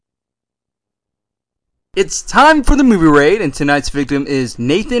It's time for the movie raid, and tonight's victim is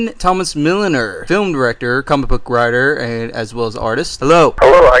Nathan Thomas Milliner, film director, comic book writer, and as well as artist. Hello.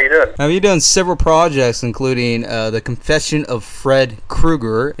 Hello, how you doing? Have you done several projects, including the Confession of Fred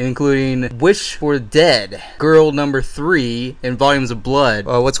Krueger, including Wish for the Dead, Girl Number 3, and Volumes of Blood.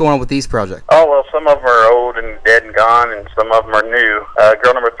 What's going on with these projects? Oh, well, some of them are old and dead and gone, and some of them are new.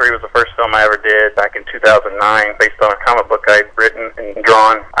 Girl Number 3 was the first film I ever did back in 2009, based on a comic book I'd written and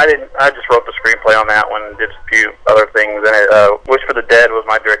drawn. I just wrote the screenplay on that one and did a few other things in it. Wish for the Dead was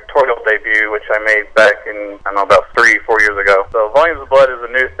my directorial debut, which I made back in, about 3-4 years ago. So Volumes of Blood is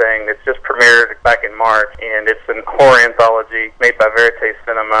a new thing. It's just premiered back in March, and it's a horror anthology made by Verite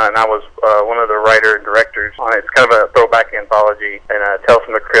Cinema, and I was one of the writer and directors on it. It's kind of a throwback anthology and a Tales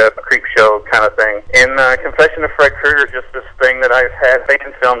from the Crypt, a creep show kind of thing. And Confession of Fred Krueger is just this thing that I've had, fan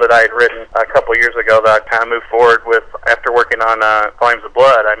film that I had written a couple years ago that I kind of moved forward with. After working on Volumes of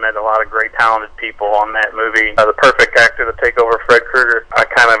Blood, I met a lot of great talented people on that movie. The perfect actor to take over Fred Krueger. I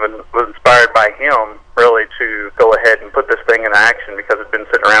kind of was inspired by him, really, to go ahead and put this thing into action because it's been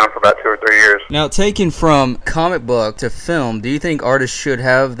sitting around for about 2 or 3 years. Now, taken from comic book to film, do you think artists should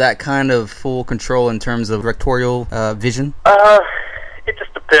have that kind of full control in terms of directorial vision? It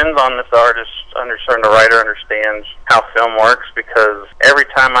just depends on if the artist the writer understands how film works, because every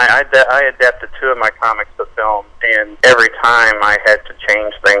time I adapted 2 of my comics to film, and every time I had to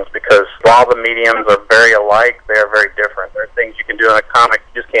change things because while the mediums are very alike, they are very different. There are things you can do in a comic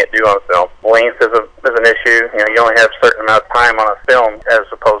you just can't do on a film. Length is an issue. You only have a certain amount of time on a film as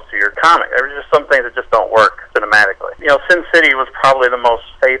opposed to your comic. There's just some things that just don't work cinematically. Sin City was probably the most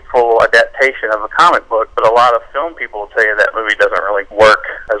faithful adaptation of a comic book, but a lot of film people will tell you that movie doesn't really work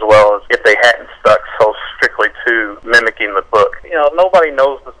as well as if they hadn't stuck so strictly to mimicking the book. Nobody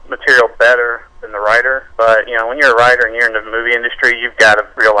knows the material better than the writer, but when you're a writer and you're in the movie industry, you've got to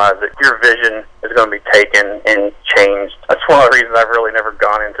realize that your vision is going to be taken and changed. That's one of the reasons I've really never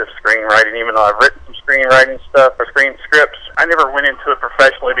gone into screenwriting, even though I've written some screenwriting stuff or screen scripts. I never went into it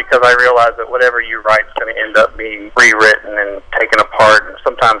professionally because I realized that whatever you write is going to end up being rewritten and taken apart, and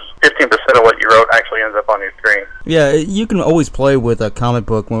sometimes 15% of what you wrote actually ends up on your screen. Yeah, you can always play with a comic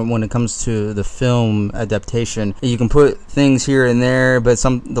book when it comes to the film adaptation. You can put things here and there, but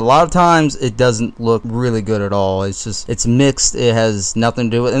a lot of times it doesn't look really good at all. It's mixed. It has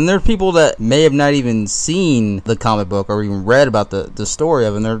nothing to do with it. And there are people that may have not even seen the comic book or even read about the story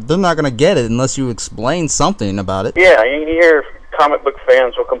of it, and they're not going to get it unless you explain something about it. Yeah, you hear comic book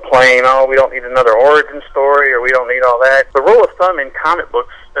fans will complain, oh, we don't need another origin story, or we don't need all that. The rule of thumb in comic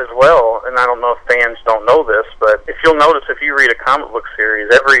books as well, and I don't know if fans don't know this, but if you'll notice, if you read a comic book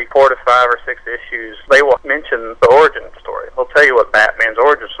series, every 4 to 5 or 6 issues, they will mention the origin story. They'll tell you what Batman's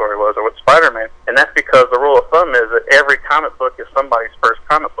origin story was, or what Spider-Man, and that's because the rule of thumb is that every comic book is somebody's first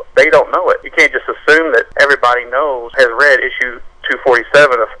comic book. They don't know it. You can't just assume that everybody has read issue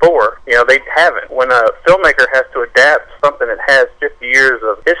 247 of Thor. They haven't. When a filmmaker has to adapt something that has 50 years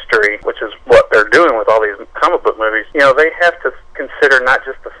of history, which is what they're doing with all these comic book movies, they have to consider not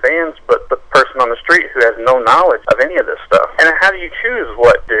just the fans, but the person on the street who has no knowledge of any of this stuff. And how do you choose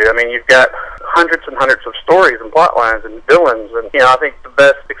what to do? I mean, you've got hundreds and hundreds of stories and plot lines and villains, and I think the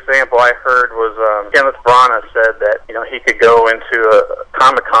best example I heard was Kenneth Branagh said that he could go into a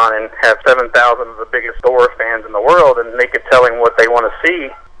Comic-Con and have 7,000 of the biggest Thor fans in the world, and they could tell him what they want to see,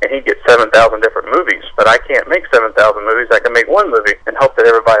 and he'd get 7,000 different movies. But I can't make 7,000 movies. I can make one movie and hope that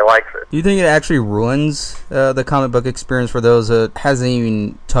everybody likes it. Do you think it actually ruins the comic book experience for those that hasn't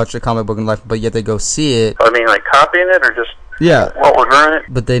even touched a comic book in life, but yet they go see it? I mean, like copying it, or just what would ruin it?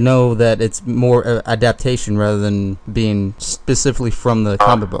 But they know that it's more adaptation rather than being specifically from the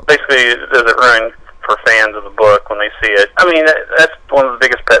comic book. Basically, does it ruin for fans of the book when they see it? I mean, that's one of the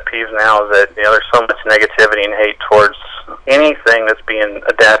biggest pet peeves now, is that there's so much negativity and hate towards anything that's being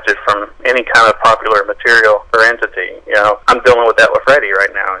adapted from any kind of popular material or entity. I'm dealing with that with Freddy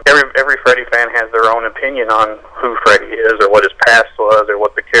right now. Every Freddy fan has their own opinion on who Freddy is, or what his past was, or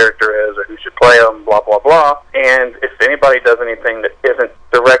what the character is, or who should play him, blah, blah, blah. And if anybody does anything that isn't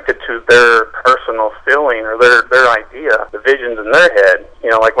directed to their personal feeling or their idea, the visions in their head,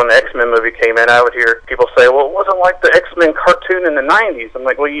 like when the X-Men movie came in, I would hear people say, well, it wasn't like the X-Men cartoon in the 90s. I'm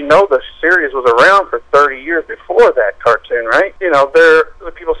like, well, the series was around for 30 years before that cartoon, right?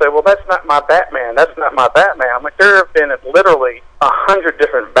 The people say, well, that's not my Batman. That's not my Batman. I'm like, there have been literally 100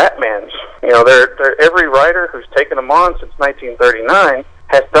 different Batmans. Every writer who's taken them on since 1939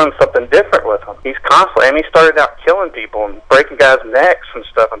 has done something different with him. He's constantly, and he started out killing people and breaking guys' necks and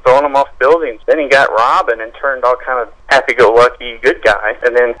stuff and throwing them off buildings. Then he got Robin and turned all kind of happy-go-lucky good guy.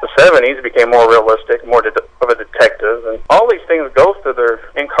 And then the 70s became more realistic, more of a detective. And all these things go through their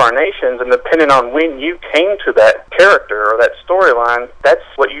incarnations, and depending on when you came to that character or that storyline, that's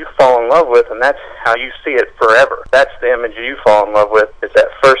what you fall in love with, and that's how you see it forever. That's the image you fall in love with, is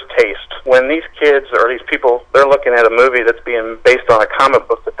that first taste. When these kids or these people, they're looking at a movie that's being based on a comic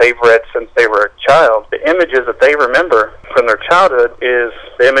book that they've read since they were a child, the images that they remember from their childhood is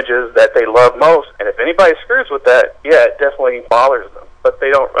the images that they love most. And if anybody screws with that, yeah, it definitely bothers them. But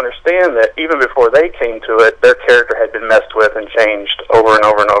they don't understand that even before they came to it, their character had been messed with and changed over and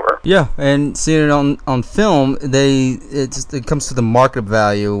over and over. Yeah, and seeing it on film, it comes to the market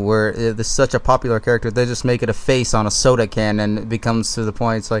value where it's such a popular character, they just make it a face on a soda can, and it becomes to the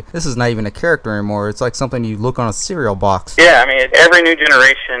point it's like, this is not even a character anymore. It's like something you look on a cereal box. Yeah, I mean, every new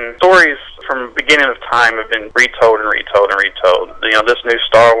generation, stories from the beginning of time have been retold and retold and retold. You know, this new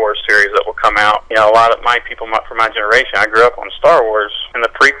Star Wars series that will come out, you know, a lot of my people from my generation, I grew up on Star Wars, and the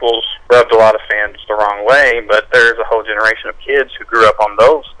prequels rubbed a lot of fans the wrong way, but there's a whole generation of kids who grew up on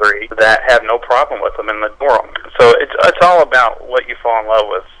those three that have no problem with them and adore them. So it's all about what you fall in love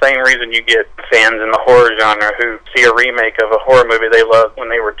with. Same reason you get fans in the horror genre who see a remake of a horror movie they loved when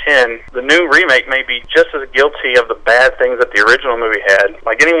they were 10. The new remake may be just as guilty of the bad things that the original movie had.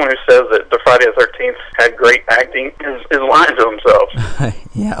 Like, anyone who says that the Friday the 13th had great acting is lying to themselves.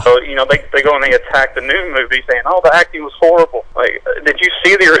 Yeah. So, you know, they go and they attack the new movie saying, oh, the acting was horrible. Like, did you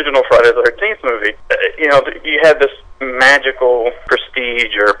see the original Friday the 13th movie? You know, you had this magical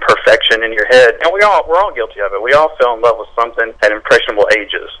prestige or perfection in your head, and we're all guilty of it. We all fell in love with something at impressionable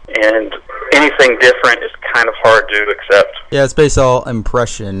ages, and anything different is kind of hard to accept. Yeah, it's based on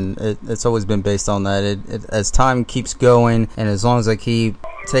impression. It's always been based on that. As time keeps going, and as long as I keep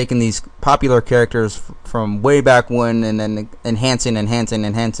taking these popular characters from way back when and then enhancing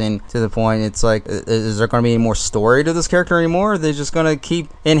to the point, it's like, is there going to be any more story to this character anymore? Or are they just going to keep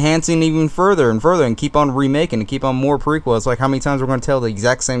enhancing even further and further and keep on remaking and keep on more prequels? It's like, how many times we're going to tell the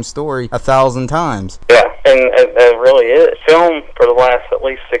exact same story 1,000 times? Yeah, and it really is. Film for the last at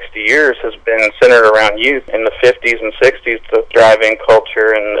least 60 years has been centered around youth. In the 50s and 60s, the drive-in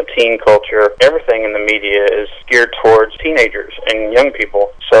culture and the teen culture, everything in the media is geared towards teenagers and young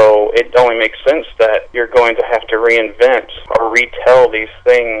people. So it only makes sense that you're going to have to reinvent or retell these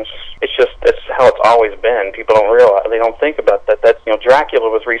things. It's how it's always been. People don't realize, they don't think about that. That's, you know,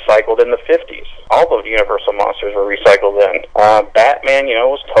 Dracula was recycled in the 50s. All the Universal monsters were recycled then. Batman, you know,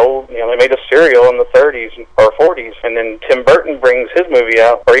 was told, you know, they made a serial in the 30s or 40s, and then Tim Burton brings his movie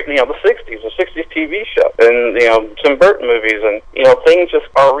out, or, you know, the 60s TV show, and, you know, Tim Burton movies, and, you know, things just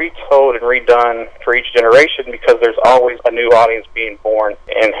are retold and redone for each generation because there's always a new audience being born,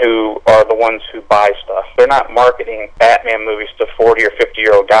 and who are the ones who buy stuff. They're not marketing Batman movies to 40 or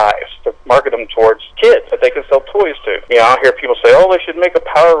 50-year-old guys. They market them towards kids that they can sell toys to. You know, I hear people say, oh, they should make a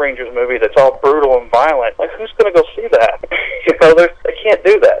Power Rangers movie that's all brutal and violent. Like, who's going to go see that? You know, they can't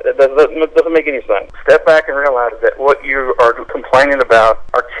do that. It doesn't make any sense. Step back and realize that what you are complaining about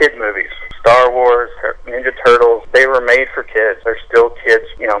are kid movies. Star Wars, Ninja Turtles, they were made for kids. They're still kids,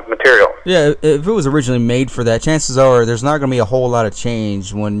 you know, material. Yeah, if it was originally made for that, chances are there's not going to be a whole lot of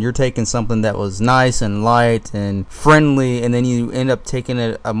change when you're taking something that was nice and light and friendly, and then you end up taking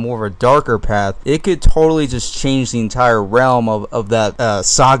it a more of a darker path. It could totally just change the entire realm of that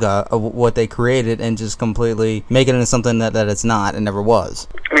saga of what they created and just completely make it into something that it's not and never was.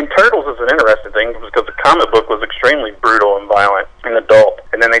 I mean, Turtles is an interesting thing because the comic book was extremely brutal and violent and adult,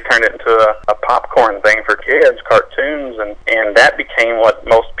 and then they turned it into a popcorn thing for kids, cartoons, and that became what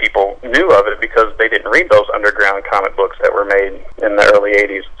most people knew of it because they didn't read those underground comic books that were made in the early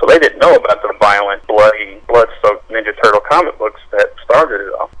 80s. So they didn't know about the violent, bloody, blood-soaked Ninja Turtle comic books that started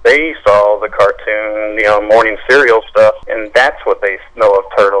it all. They saw the cartoon, you know, morning cereal stuff, and that's what they know of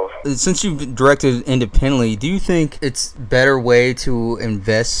Turtles. Since you've directed independently, do you think it's a better way to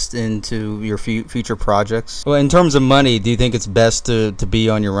invest into your future projects? Well, in terms of money, do you think it's best to be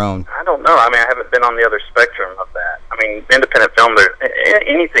on your own? I don't know. I mean, I haven't been on the other spectrum of that. I mean, independent film,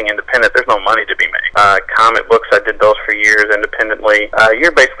 anything independent, there's no money to be made. Comic books, I did those for years independently.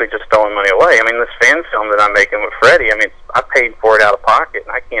 You're basically just throwing money away. I mean, this fan film that I'm making with Freddie, I mean, I paid for it out of pocket,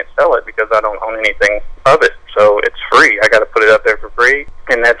 and I can't sell it because I don't own anything of it. So it's free. I got to put it up there for free,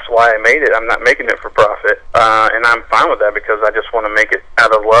 and that's why I made it. I'm not making it for profit, and I'm fine with that because I just want to make it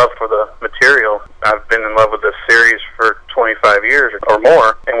out of love for the material. I've been in love with this series for 25 years or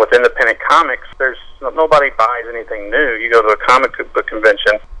more, and with independent comics, there's nobody buys anything new. You go to a comic book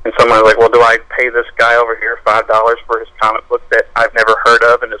convention, and somebody's like, well, do I pay this guy over here $5 for his comic book that I've never heard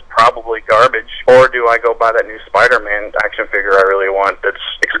of and is probably garbage, or do I go buy that new Spider-Man action figure I really want that's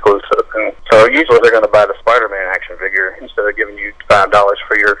exclusive? And so usually they're going to buy the Spider-Man action figure instead of giving you $5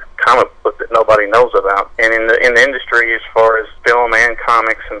 for your comic book that nobody knows about. And in the industry, as far as film and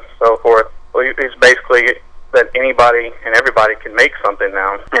comics and so forth, well, it's basically that anybody and everybody can make something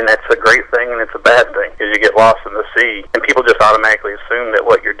now, and that's a great thing and it's a bad thing, because you get lost in the sea, and people just automatically assume that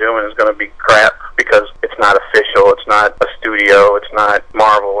what you're doing is going to be crap because it's not official, it's not a studio, it's not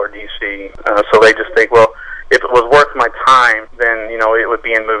Marvel or DC, so they just think, well, if it was worth my time, then, you know, it would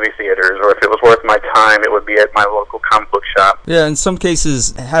be in movie theaters, or if it was worth my time, it would be at my local comic book shop. Yeah, in some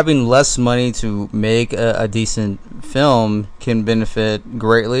cases, having less money to make a decent film can benefit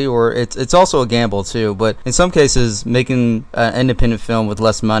greatly, or it's also a gamble too. But in some cases, making an independent film with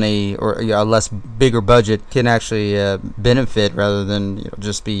less money or a less bigger budget can actually benefit rather than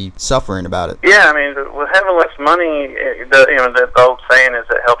just be suffering about it. Yeah, I mean, with having less money, the old saying is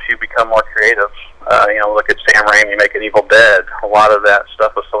it helps you become more creative. Look at Sam Raimi making Evil Dead. A lot of that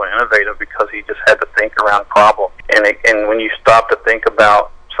stuff was so innovative because he just had to think around problems. And when you stop to think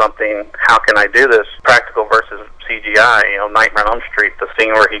about something, how can I do this? Practical versus CGI. Nightmare on Elm Street, the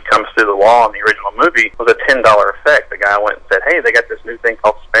scene where he comes through the wall in the original movie was a $10 effect. The guy went and said, hey, they got this new thing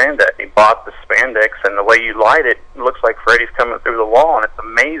called spandex. He bought the spandex, and the way you light it, it looks like Freddy's coming through the wall, and it's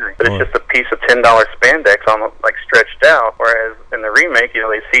amazing. But it's just a piece of $10 spandex on stretched out, whereas in the remake,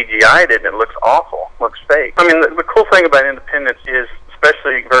 they CGI'd it, and it looks awful. Looks fake. I mean, the cool thing about independence is,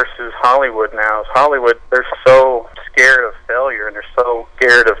 especially versus Hollywood now, is Hollywood, they're so scared of failure and they're so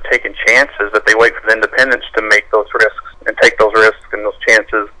scared of taking chances that they wait for the independents to make those risks and take those risks and those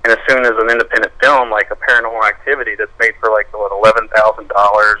chances. And as soon as an independent film like a Paranormal Activity that's made for $11,000,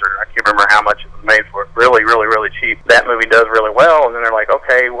 or I can't remember how much it was made for, really, really, really cheap, that movie does really well, and then they're like,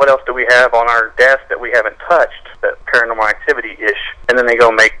 okay, what else do we have on our desk that we haven't touched, that Paranormal Activity-ish? And then they go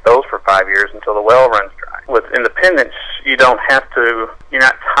make those for 5 years until the well runs dry. With independence, you're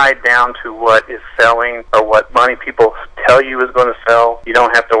not tied down to what is selling or what money people tell you is going to sell. You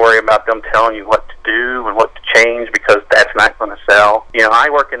don't have to worry about them telling you what to do and what to change because that's not going to sell. I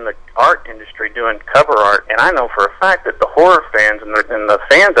work in the art industry doing cover art, and I know for a fact that the horror fans and the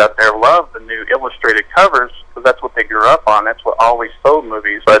fans out there love the new illustrated covers because that's what they grew up on. That's what always sold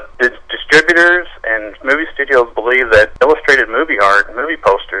movies. But the distributors and movie studios believe that illustrated movie art and movie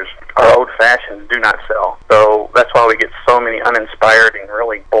posters are old-fashioned and do not sell. So that's why we get so many uninspired and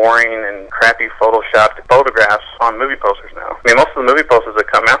really boring and crappy photoshopped photographs on movie posters now. I mean, most of the movie posters that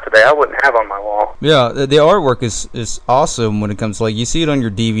come out today I wouldn't have on my wall. Yeah, the artwork is awesome when it comes to, you see it on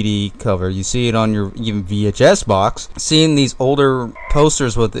your DVD cover, you see it on your even VHS box. Seeing these older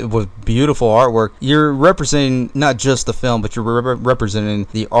posters with beautiful artwork, you're representing not just the film, but you're representing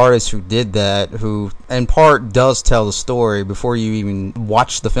the artist who did that, who in part does tell the story before you even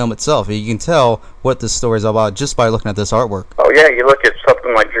watch the film itself. You can tell what this story is about just by looking at this artwork. Oh yeah, you look at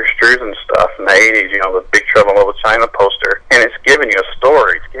something like your Struzan stuff in the 80s, the Big Trouble in Little China poster, and it's giving you a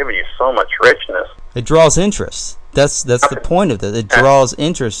story. It's giving you so much richness. It draws interest. That's the point of it. It draws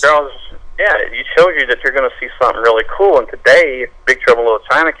interest. It shows you that you're going to see something really cool. And today, if Big Trouble in Little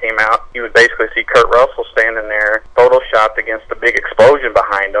China came out, you would basically see Kurt Russell standing there, photoshopped against a big explosion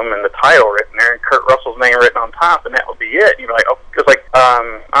behind him, and the title written there, and Kurt Russell's name written on top, and that would be it. You'd be like, oh, because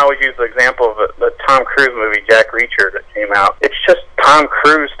I always use the example of the Tom Cruise movie, Jack Reacher, that came out. It's just Tom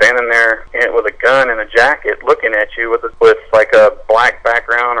Cruise standing there with a gun and a jacket, looking at you with a black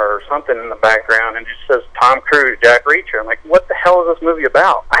background or something in the background, and it just says Tom Cruise, Jack Reacher. I'm like, what the hell is this movie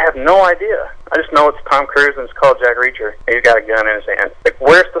about? I have no idea. I just know it's Tom Cruise and it's called Jack Reacher. He's got a gun in his hand.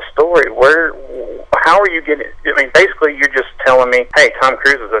 Where's the story? How are you getting it? I mean, basically, you're just telling me, hey, Tom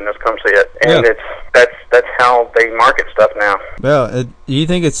Cruise is in this, come see it. And that's how they market stuff now. Well, do you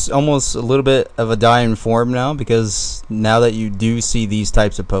think it's almost a little bit of a dying form now? Because now that you do see these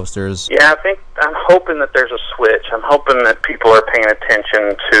types of posters. Yeah, I'm hoping that there's a switch. I'm hoping that people are paying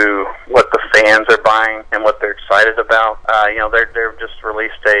attention to what the fans are buying and what they're excited about. They've just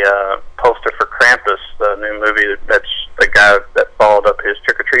released a poster for Krampus, the new movie that's the guy that followed up his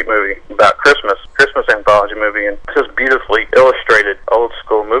Trick or Treat movie about Christmas anthology movie, and it's this beautifully illustrated old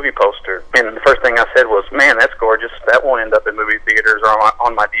school movie poster. And the first thing I said was, man, that's gorgeous. That won't end up in movie theaters or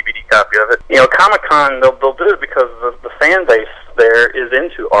on my DVD copy of it. Comic-Con, they'll do it because the fan base there is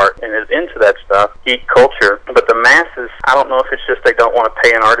into art and is into that stuff, geek culture. But the masses, I don't know if it's just they don't want to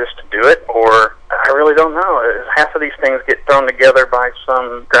pay an artist to do it, or I really don't know. Half of these things get thrown together by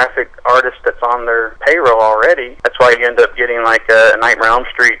some graphic artist that's on their payroll already. That's why you end up getting like a Nightmare on Elm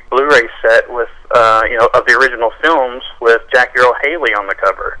Street Blu-ray set with, of the original films with Jackie Earle Haley on the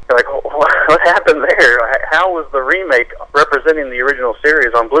cover. You're like, what happened there? How was the remake representing the original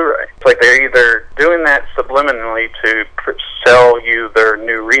series on Blu-ray? It's like they're either doing that subliminally to sell you their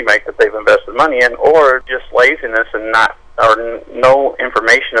new remake that they've invested money in, or just laziness and not or no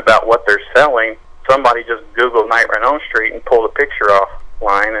information about what they're selling, somebody just Googled Night Run on Street and pulled a picture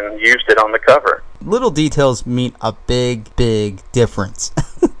offline and used it on the cover. Little details mean a big, big difference.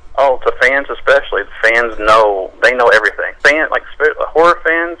 Oh, to fans especially. The fans know, they know everything. Horror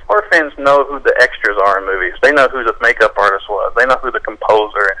fans know who the extras are in movies. They know who the makeup artist was. They know who the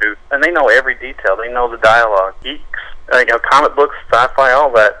composer and they know every detail. They know the dialogue. Geeks, comic books, sci-fi,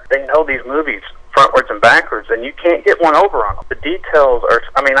 all that. They know these movies frontwards and backwards, and you can't get one over on them. The details are,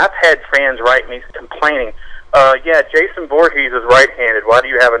 I've had fans write me complaining, yeah, Jason Voorhees is right-handed. Why do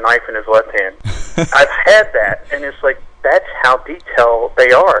you have a knife in his left hand? I've had that, and it's like, that's how detailed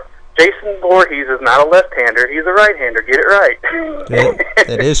they are. Jason Voorhees is not a left-hander. He's a right-hander. Get it right.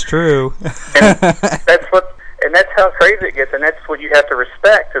 That is true. And that's how crazy it gets, and that's what you have to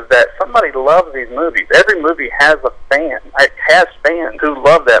respect, is that somebody loves these movies. Every movie has a fan. It has fans who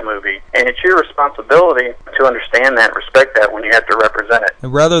love that movie, and it's your responsibility to understand that, respect that when you have to represent it.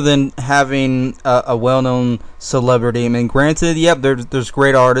 Rather than having a well-known celebrity, I mean, granted, there's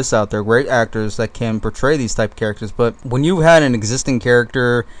great artists out there, great actors that can portray these type of characters, but when you've had an existing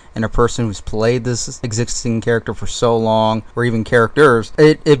character and a person who's played this existing character for so long, or even characters,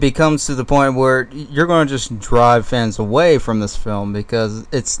 it becomes to the point where you're going to just drive fans away from this film because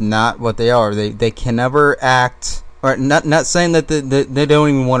it's not what they are. They can never act, or not saying that they don't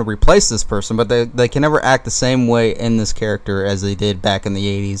even want to replace this person, but they can never act the same way in this character as they did back in the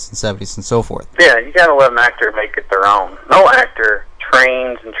 80s and 70s and so forth. Yeah, you gotta let an actor make it their own. No actor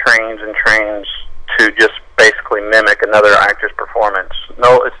trains and trains and trains to just basically mimic another actor's performance.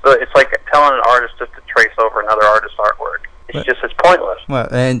 No, it's like telling an artist just to trace over another artist's artwork. It's pointless. Well,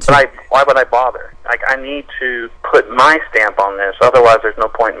 why would I bother? Like, I need to put my stamp on this, otherwise there's no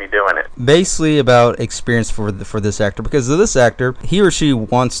point in me doing it. Basically about experience for this actor, because of this actor, he or she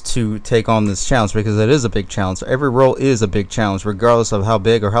wants to take on this challenge because it is a big challenge. Every role is a big challenge, regardless of how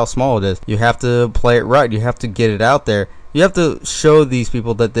big or how small it is. You have to play it right. You have to get it out there. You have to show these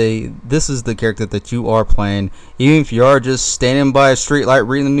people that this is the character that you are playing, even if you are just standing by a street light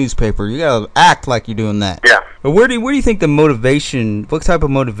reading the newspaper. You gotta act like you're doing that. Yeah. But where do you think the motivation? What type of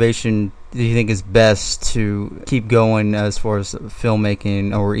motivation do you think is best to keep going as far as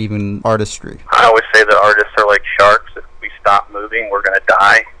filmmaking or even artistry? I always say that artists are like sharks. If we stop moving, we're gonna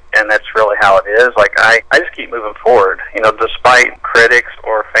die. And that's really how it is. Like, I just keep moving forward. Despite critics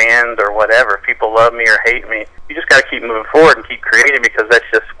or fans or whatever, if people love me or hate me, you just got to keep moving forward and keep creating, because that's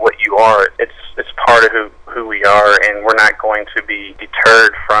just what you are. It's part of who we are, and we're not going to be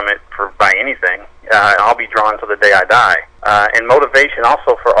deterred from it by anything. I'll be drawn to the day I die. And motivation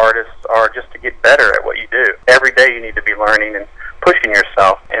also for artists are just to get better at what you do. Every day you need to be learning and pushing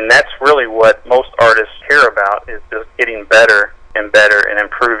yourself, and that's really what most artists care about, is just getting better and better and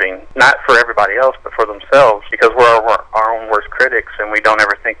improving, not for everybody else, but for themselves, because we're our own worst critics, and we don't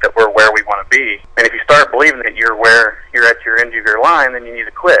ever think that we're where we want to be. And if you start believing that you're at your end of your line, then you need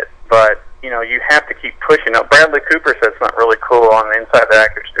to quit. But you have to keep pushing. Now, Bradley Cooper said something really cool on the Inside the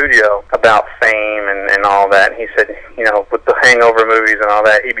Actor Studio about fame and all that. And he said, with the Hangover movies and all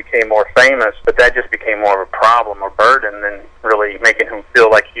that, he became more famous, but that just became more of a problem or burden than really making him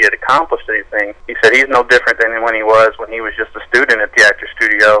feel like he had accomplished anything. He said he's no different than when he was just a student at the Actor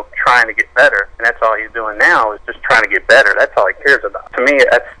Studio trying to get better. And that's all he's doing now, is just trying to get better. That's all he cares about. To me,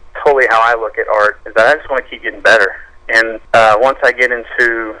 that's totally how I look at art, is that I just want to keep getting better. And once I get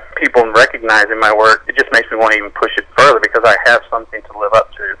into people recognizing my work, it just makes me want to even push it further, because I have something to live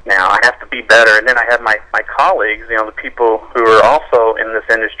up to. Now, I have to be better. And then I have my colleagues, the people who are also in this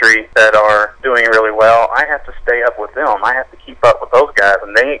industry that are doing really well. I have to stay up with them. I have to keep up with those guys.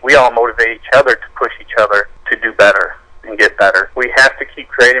 And we all motivate each other to push each other to do better and get better. We have to keep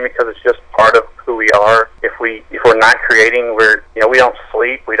creating, because it's just part of who we are. If we're not creating, we don't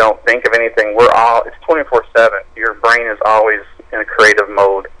sleep, we don't think of anything. It's 24/7. Your brain is always in a creative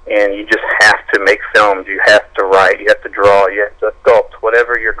mode, and you just have to make films. You have to write, you have to draw, you have to sculpt.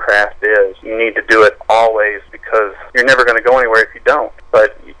 Whatever your craft is, you need to do it always, because you're never going to go anywhere if you don't.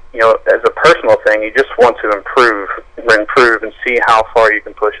 But as a personal thing, you just want to improve and see how far you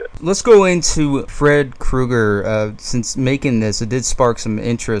can push it. Let's go into Fred Krueger. Since making this, it did spark some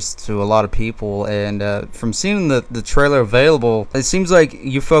interest to a lot of people, and from seeing the trailer available, it seems like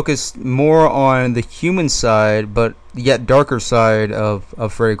you focus more on the human side, but yet darker side of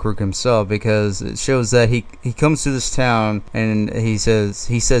Freddy Krueger himself, because it shows that he comes to this town, and he says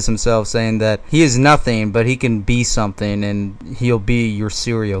himself, saying that he is nothing, but he can be something, and he'll be your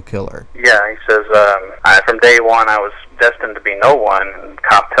serial killer. Yeah, he says, from day one I was destined to be no one, and the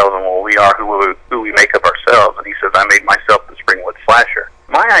cop tells him, well, we are who we make of ourselves, and he says, I made myself the Springwood Slasher.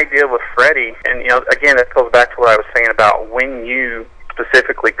 My idea with Freddy, and again, it goes back to what I was saying about when you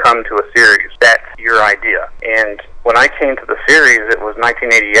specifically come to a series, that's your idea. And when I came to the series, it was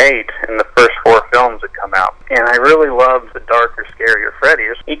 1988, and the first 4 films had come out. And I really loved the darker, scarier Freddy.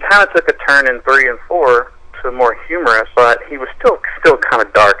 He kind of took a turn in 3 and 4 to more humorous, but he was still kind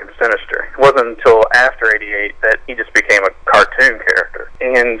of dark and sinister. It wasn't until after 88 that he just became a cartoon character.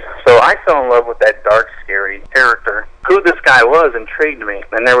 And so I fell in love with that dark, scary character. Who this guy was intrigued me,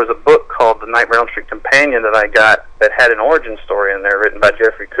 and there was a book called The Nightmare on Elm Street Companion that I got that had an origin story in there written by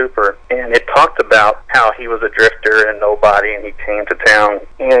Jeffrey Cooper, and it talked about how he was a drifter and nobody, and he came to town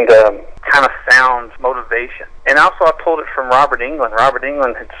and kind of found motivation. And also I pulled it from Robert Englund. Robert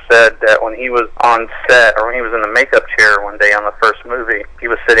Englund had said that when he was on set, or when he was in the makeup chair one day on the first movie, he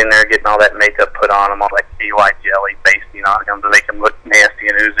was sitting there getting all that makeup put on him, all that DY jelly basting on him to make him look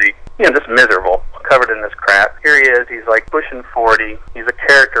nasty and oozy. Just miserable, covered in this crap. Here he is, he's like pushing 40, he's a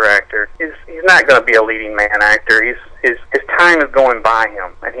character actor. He's not going to be a leading man actor. His time is going by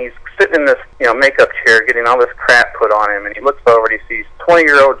him, and he's sitting in this makeup chair getting all this crap put on him, and he looks over and he sees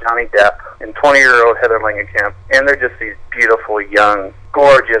 20-year-old Johnny Depp and 20-year-old Heather Langenkamp, and they're just these beautiful, young,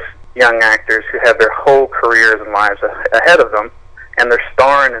 gorgeous young actors who have their whole careers and lives ahead of them, and they're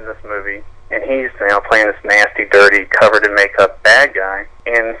starring in this movie. And he's playing this nasty, dirty, covered in makeup bad guy.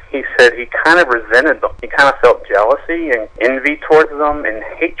 And he said he kind of resented them. He kind of felt jealousy and envy towards them and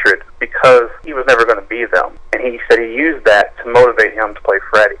hatred because he was never going to be them. And he said he used that to motivate him to play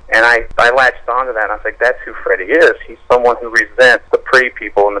Freddy. And I latched onto that, and I was like, that's who Freddy is. He's someone who resents the pretty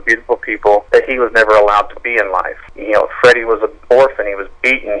people and the beautiful people that he was never allowed to be in life. Freddy was an orphan. He was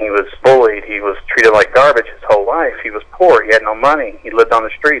beaten. He was bullied. He was treated like garbage his whole life. He was poor. He had no money. He lived on the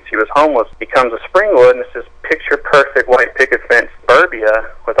streets. He was homeless. He comes to Springwood, and it's this picture-perfect white picket fence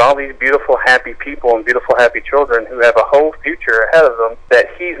suburbia with all these beautiful, happy people and beautiful, happy children who have a whole future ahead of them that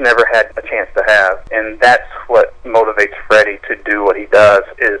he's never had a chance to have. And that's what motivates Freddy to do what he does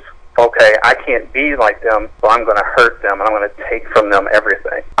is, okay, I can't be like them, so I'm going to hurt them, and I'm going to take from them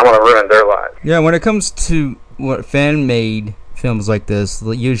everything. I'm going to ruin their lives. Yeah, when it comes to what fan-made films like this,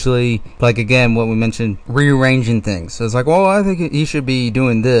 usually, like again, what we mentioned, rearranging things. So it's like, well, I think he should be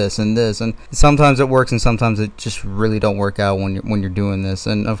doing this, and sometimes it works, and sometimes it just really don't work out when you're doing this.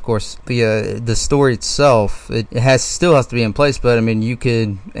 And of course, the story itself, it still has to be in place. But I mean, you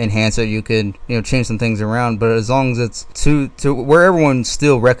could enhance it, you could change some things around. But as long as it's to where everyone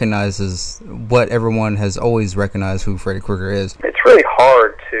still recognizes what everyone has always recognized who Freddy Krueger is. It's really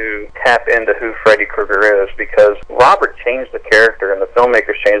hard to tap into who Freddy Krueger is because Robert changed the character and the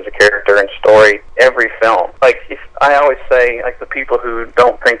filmmakers changed the character and story every film. Like, I always say, like, the people who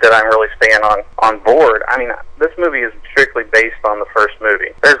don't think that I'm really staying on board, I mean, this movie is strictly based on the first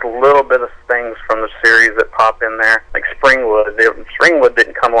movie. There's a little bit of things from the series that pop in there, like Springwood. Springwood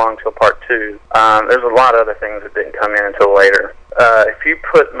didn't come along until part 2. There's a lot of other things that didn't come in until later. If you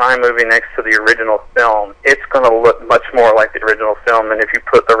put my movie next to the original film, it's going to look much more like the original film than if you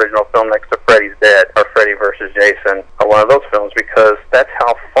put the original film next to Freddy's Dead or Freddy vs. Jason or one of those films, because that's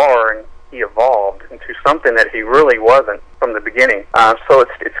how far he evolved into something that he really wasn't from the beginning. So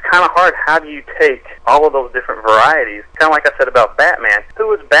it's kind of hard. How do you take all of those different varieties? Kind of like I said about Batman.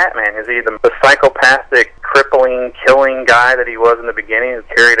 Who is Batman? Is he the psychopathic, crippling, killing guy that he was in the beginning who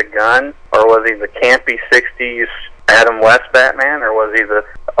carried a gun? Or was he the campy 60s Adam West Batman? Or was he the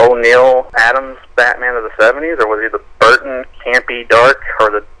O'Neill Adams Batman of the 70s? Or was he the Burton campy dark? Or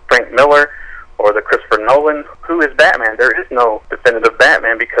the Frank Miller? Or the Christopher Nolan? Who is Batman? There is no definitive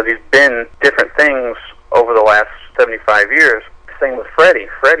Batman because he's been different things over the last 75 years. Same with Freddy.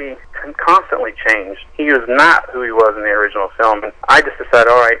 Freddy constantly changed. He was not who he was in the original film. And I just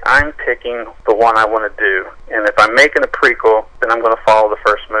decided, all right, I'm picking the one I want to do. And if I'm making a prequel, then I'm going to follow the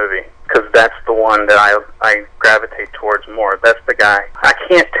first movie because that's the one that I gravitate towards more. That's the guy. I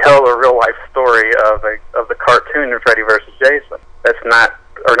can't tell a real-life story of the cartoon in Freddy vs. Jason. That's not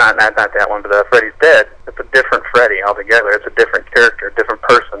that one, but Freddy's Dead. It's a different Freddy altogether. It's a different character, a different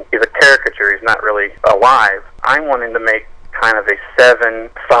person. He's a caricature. He's not really alive. I'm wanting to make kind of a Seven,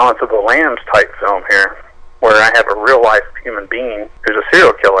 Silence of the Lambs type film here, where I have a real-life human being who's a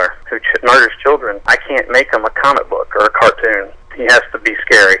serial killer, who murders children. I can't make him a comic book or a cartoon. He has to be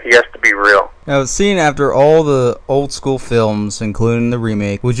scary. He has to be real. Now, seeing after all the old school films, including the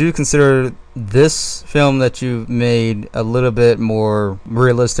remake, would you consider this film that you've made a little bit more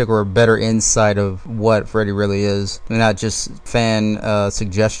realistic or a better insight of what Freddy really is, and not just fan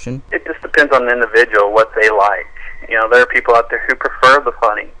suggestion? It just depends on the individual, what they like. There are people out there who prefer the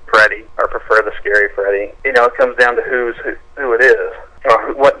funny Freddy or prefer the scary Freddy. It comes down to who it is,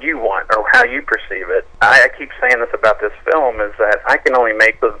 or what you want, or how you perceive it. I keep saying this about this film is that I can only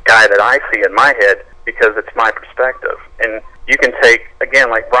make the guy that I see in my head because it's my perspective. And you can take, again,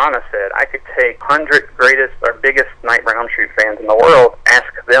 like Brana said, I could take 100 greatest or biggest Nightmare on Elm Street fans in the world, ask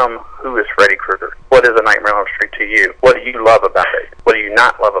them, who is Freddy Krueger? What is a Nightmare on Elm Street to you? What do you love about it? What do you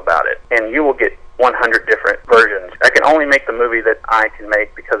not love about it? And you will get 100 different versions. I can only make the movie that I can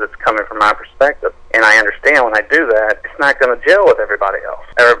make because it's coming from my perspective. And I understand when I do that, it's not going to gel with everybody else.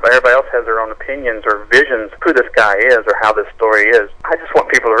 Everybody else has their own opinions or visions of who this guy is or how this story is. I just want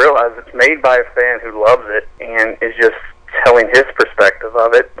people to realize it's made by a fan who loves it and is just telling his perspective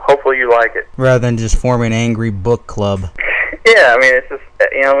of it. Hopefully you like it. Rather than just forming an angry book club. Yeah, I mean, it's just,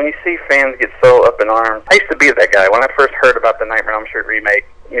 you know, when you see fans get so up in arms. I used to be that guy. When I first heard about the Nightmare on Elm Street remake,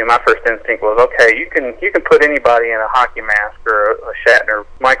 you know, my first instinct was, okay, you can put anybody in a hockey mask or a Shatner,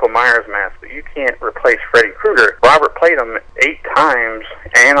 Michael Myers mask, but you can't replace Freddy Krueger. Robert played him 8 times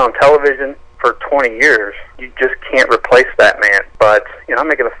and on television for 20 years. You just can't replace that man. But, you know, I'm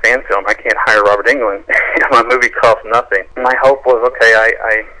making a fan film. I can't hire Robert Englund. My movie costs nothing. My hope was, okay,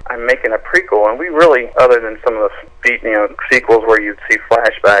 I'm making a prequel, and we really, other than some of the sequels where you'd see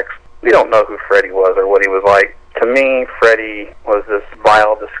flashbacks, we don't know who Freddy was or what he was like. To me, Freddy was this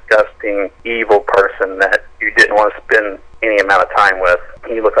vile, disgusting, evil person that you didn't want to spend any amount of time with.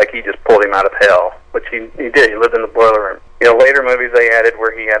 He looked like he just pulled him out of hell, which he did. He lived in the boiler room. You know, later movies they added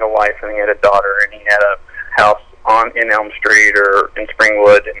where he had a wife and he had a daughter and he had a house in Elm Street or in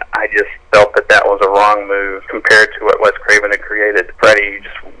Springwood, and I just felt that was a wrong move compared to what Wes Craven had created. Freddy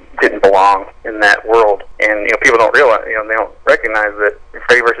just didn't belong in that world, and people don't realize, they don't recognize that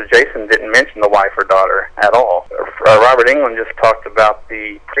Freddy vs. Jason didn't mention the wife or daughter at all. Robert Englund just talked about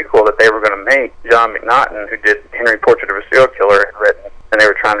the prequel that they were going to make. John McNaughton, who did Henry Portrait of a Serial Killer, had written, and they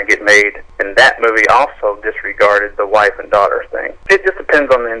were trying to get made, and that movie also disregarded the wife and daughter thing. It just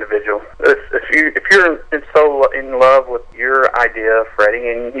depends on the individual. If you're so in love with your idea of Freddy,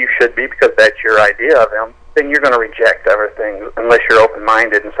 and you should be because that's your idea of him, then you're going to reject everything unless you're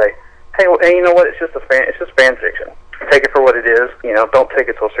open-minded and say, hey, you know what? It's just fan fiction. Take it for what it is. Don't take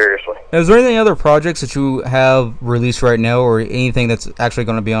it so seriously. Now, is there any other projects that you have released right now, or anything that's actually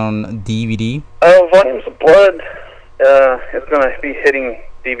going to be on DVD? Volumes of Blood is going to be hitting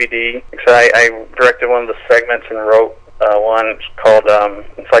DVD. So I directed one of the segments and wrote one called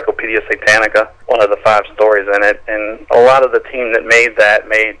Encyclopedia Satanica, one of the 5 stories in it. And a lot of the team that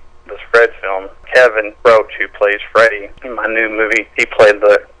made this Fred film, Kevin Roach, who plays Freddy in my new movie, he played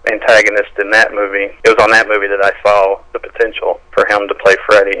the antagonist in that movie. It was on that movie that I saw the potential for him to play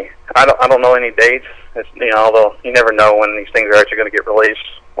Freddy. I don't know any dates. Although you never know when these things are actually going to get released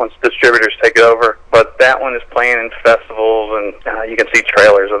once distributors take it over. But that one is playing in festivals, and you can see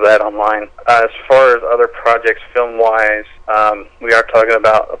trailers of that online. As far as other projects film-wise, we are talking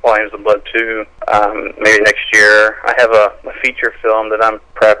about Volumes of Blood 2 maybe next year. I have a feature film that I'm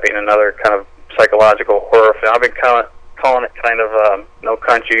prepping, another kind of psychological horror film. I've been calling it kind of No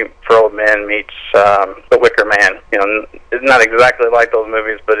Country for Old Men meets The Wicker Man. It's not exactly like those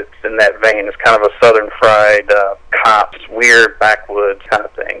movies, but it's in that vein. It's kind of a Southern fried cops, weird backwoods kind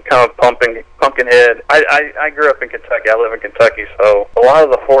of thing. Kind of Pumpkinhead. I grew up in Kentucky. I live in Kentucky, so a lot of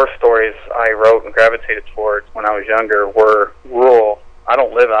the horror stories I wrote and gravitated towards when I was younger were rural. I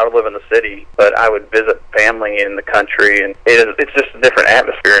live in the city, but I would visit family in the country, and it's just a different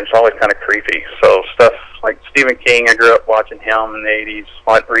atmosphere, and it's always kind of creepy. So stuff like Stephen King, I grew up watching him in the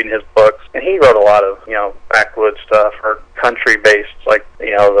 80s, reading his books, and he wrote a lot of, backwoods stuff or country-based, like,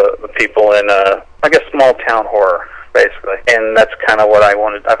 the people in, I guess, small-town horror, basically. And that's kind of what I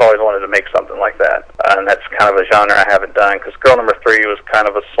wanted. I've always wanted to make something like that, and that's kind of a genre I haven't done, because Girl Number 3 was kind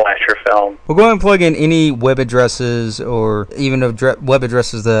of a slasher film. We'll go ahead and plug in any web addresses or even web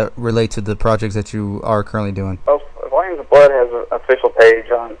addresses that relate to the projects that you are currently doing. Well, Volumes of Blood has an official page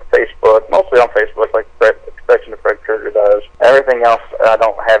on Facebook, mostly on Facebook, like Confession of Fred Krueger does. Everything else, I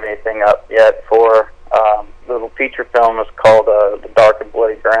don't have anything up yet for. The little feature film is called The Dark and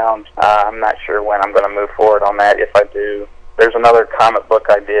Bloody Ground. I'm not sure when I'm going to move forward on that, if I do. There's another comic book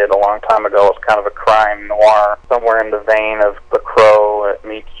I did a long time ago. It's kind of a crime noir, somewhere in the vein of The Crow. It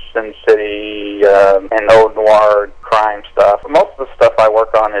meets Sin City and old noir crime stuff. Most of the stuff I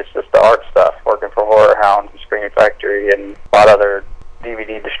work on is just the art stuff, working for Horror Hound and Screen Factory and a lot of other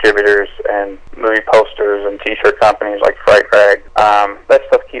DVD distributors and movie posters and t-shirt companies like Fright Rag. That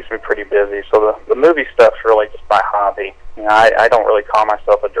stuff keeps me pretty busy. So the movie stuff's really just my hobby. I don't really call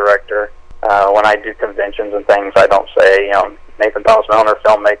myself a director. When I do conventions and things, I don't say, Nathan Thomas Milliner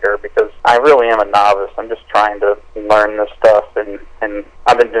filmmaker, because I really am a novice. I'm just trying to learn this stuff, and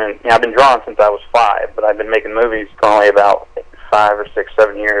I've been drawing since I was 5, but I've been making movies for only about 5 or 6,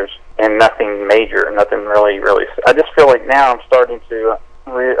 7 years. and nothing major, nothing really. I just feel like now I'm starting to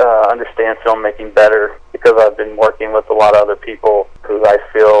understand filmmaking better because I've been working with a lot of other people who I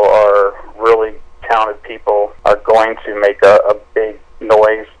feel are really talented people, are going to make a big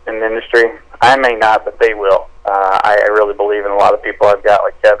noise in the industry. I may not, but they will. I really believe in a lot of people I've got,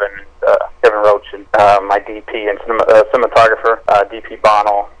 like Kevin Roach, and my DP and cinematographer, DP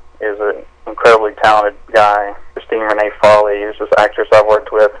Bonnell, is an incredibly talented guy. Christine Renee Farley is this actress I've worked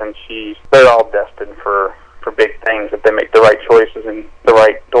with, and they're all destined for big things if they make the right choices and the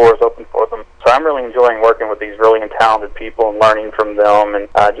right doors open for them. So I'm really enjoying working with these really talented people and learning from them and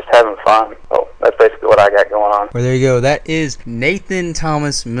just having fun. So that's basically what I got going on. Well, there you go. That is Nathan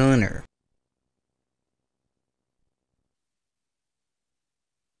Thomas Milliner.